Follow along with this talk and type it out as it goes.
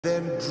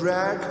Then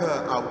drag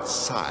her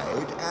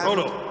outside and...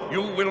 Frollo,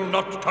 you will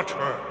not touch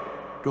her.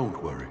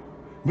 Don't worry.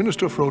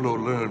 Minister Frollo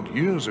learned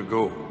years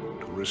ago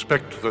to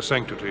respect the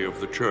sanctity of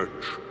the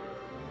church.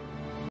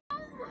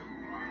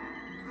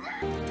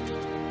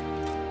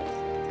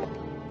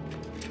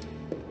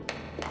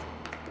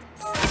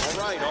 All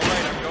right,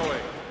 I'm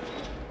going.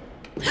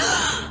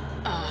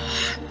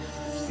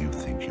 You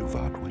think you've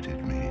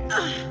outwitted me,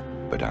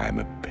 but I'm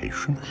a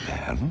patient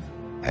man,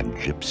 and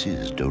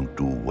gypsies don't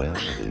do well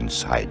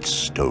inside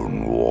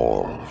stone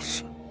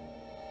walls.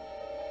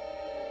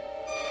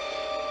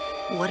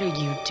 What are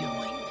you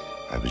doing?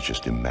 I was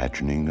just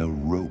imagining a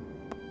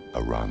rope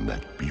around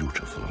that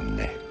beautiful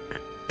neck.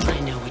 I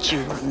know what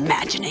you were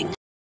imagining.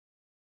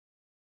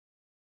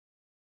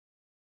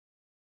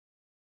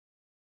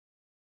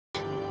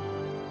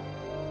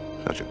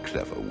 Such a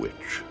clever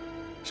witch.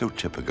 So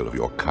typical of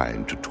your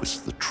kind to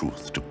twist the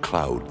truth, to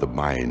cloud the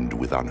mind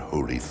with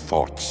unholy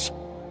thoughts.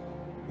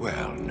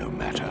 Well, no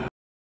matter.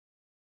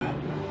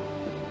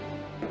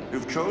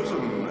 You've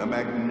chosen a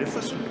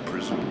magnificent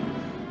prison,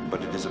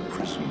 but it is a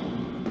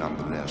prison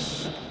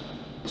nonetheless.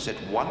 Set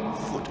 1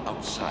 foot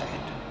outside,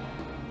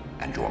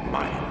 and you're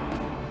mine.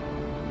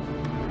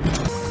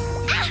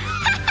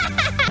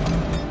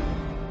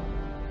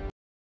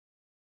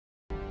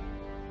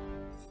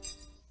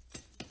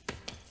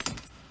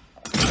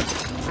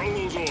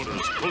 Frollo's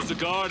orders. Post a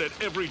guard at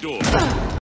every door.